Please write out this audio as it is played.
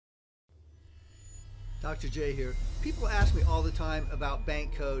Dr. J here. People ask me all the time about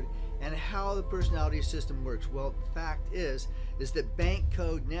bank code and how the personality system works. Well, the fact is that bank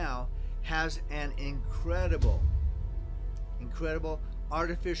code now has an incredible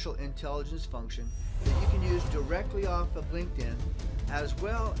artificial intelligence function that you can use directly off of LinkedIn as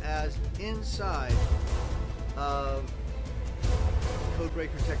well as inside of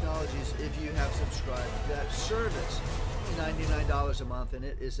Codebreaker Technologies if you have subscribed to that service. $99 a month, and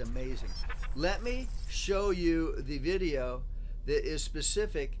it is amazing. Let me show you the video that is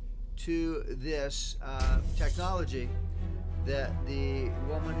specific to this technology that the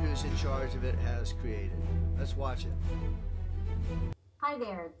woman who's in charge of it has created. Let's watch it. Hi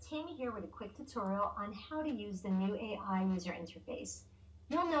there, Tammy here with a quick tutorial on how to use the new AI user interface.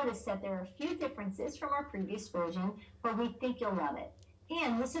 You'll notice that there are a few differences from our previous version, but we think you'll love it.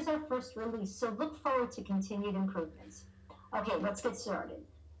 And this is our first release, so look forward to continued improvements. Okay, let's get started.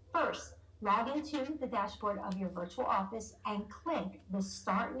 First, log into the dashboard of your virtual office and click the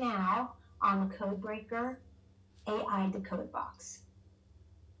Start Now on the Codebreaker AI Decode box.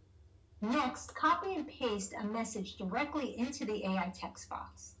 Next, copy and paste a message directly into the AI text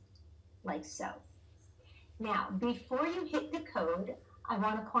box, like so. Now, before you hit decode, I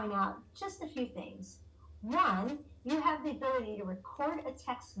want to point out just a few things. One, you have the ability to record a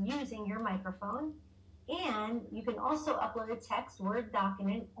text using your microphone, and you can also upload a text, Word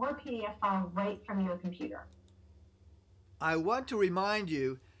document, or PDF file right from your computer. I want to remind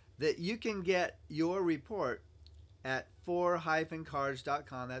you that you can get your report at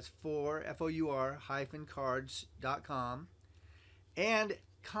for-cards.com. That's for-cards.com. And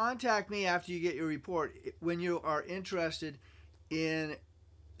contact me after you get your report when you are interested in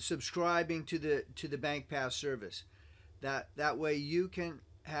subscribing to the Bank Pass service. That way you can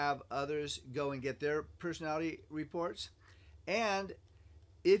have others go and get their personality reports. And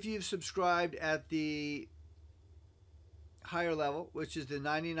if you've subscribed at the higher level, which is the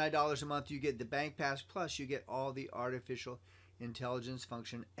 $99 a month, you get the Bank Pass Plus, you get all the artificial intelligence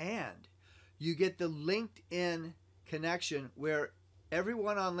function, and you get the LinkedIn connection where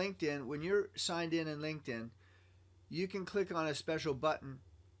everyone on LinkedIn, when you're signed in LinkedIn, you can click on a special button.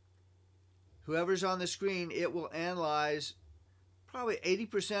 Whoever's on the screen, it will analyze probably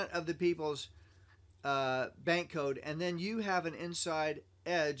 80% of the people's bank code, and then you have an inside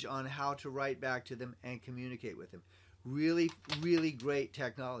edge on how to write back to them and communicate with them. Really, really great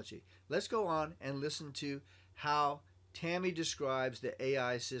technology. Let's go on and listen to how Tammy describes the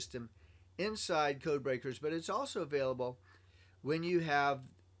AI system inside Codebreakers, but it's also available when you have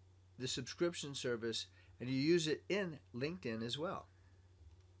the subscription service and you use it in LinkedIn as well.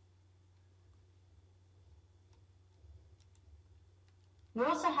 You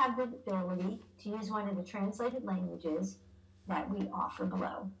also have the ability to use one of the translated languages that we offer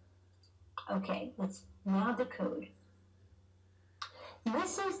below. Okay, let's now decode.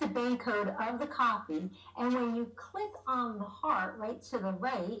 This is the bank code of the copy, and when you click on the heart right to the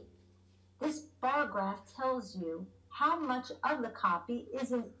right, this bar graph tells you how much of the copy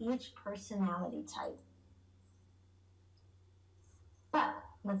is in each personality type. But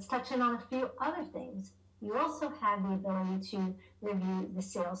let's touch in on a few other things. You also have the ability to review the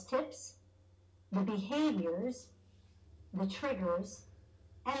sales tips, the behaviors, the triggers,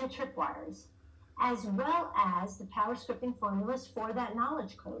 and the tripwires, as well as the power scripting formulas for that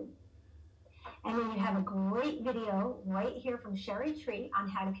knowledge code. And then you have a great video right here from Sherry Tree on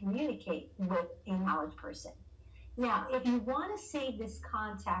how to communicate with a knowledge person. Now, if you want to save this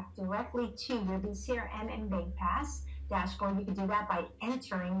contact directly to your BCRM and Bank Pass dashboard, you can do that by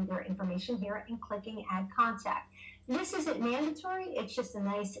entering your information here and clicking Add Contact. This isn't mandatory, it's just a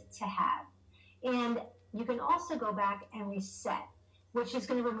nice to have. And you can also go back and reset, which is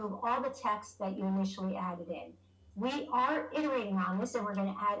going to remove all the text that you initially added in. We are iterating on this, and we're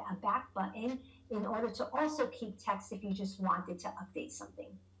going to add a back button in order to also keep text if you just wanted to update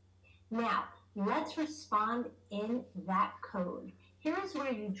something. Now, let's respond in that code. Here is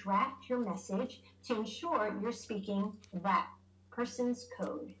where you draft your message to ensure you're speaking that person's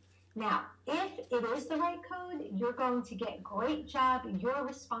code. Now, if it is the right code, you're going to get great job, your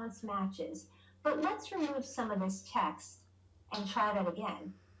response matches. But let's remove some of this text and try that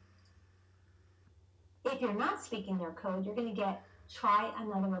again. If you're not speaking their code, you're going to get try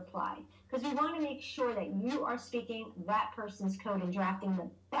another reply, because we want to make sure that you are speaking that person's code and drafting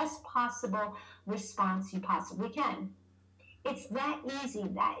the best possible response you possibly can. It's that easy.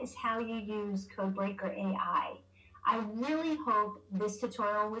 That is how you use Codebreaker AI. I really hope this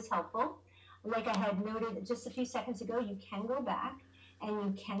tutorial was helpful. Like I had noted just a few seconds ago, you can go back and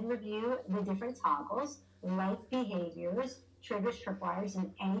you can review the different toggles like behaviors, triggers, tripwires,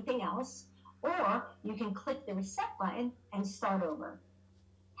 and anything else. or you can click the reset button and start over.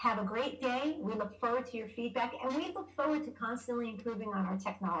 Have a great day. We look forward to your feedback, and we look forward to constantly improving on our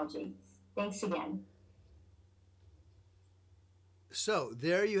technology. Thanks again. So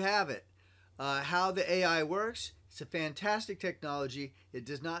there you have it. How the AI works. It's a fantastic technology. It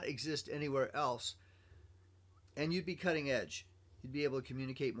does not exist anywhere else. And you'd be cutting edge. You'd be able to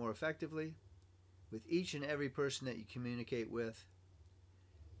communicate more effectively with each and every person that you communicate with.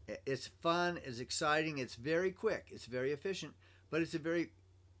 It's fun, it's exciting, it's very quick, it's very efficient, but it's a very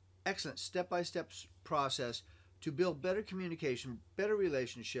excellent step-by-step process to build better communication, better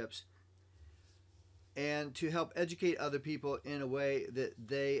relationships, and to help educate other people in a way that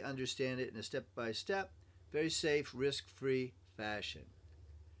they understand it in a step-by-step, very safe, risk-free fashion.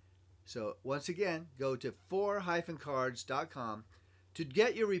 So once again, go to 4-cards.com to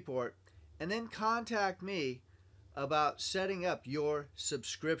get your report, and then contact me about setting up your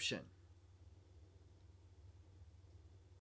subscription.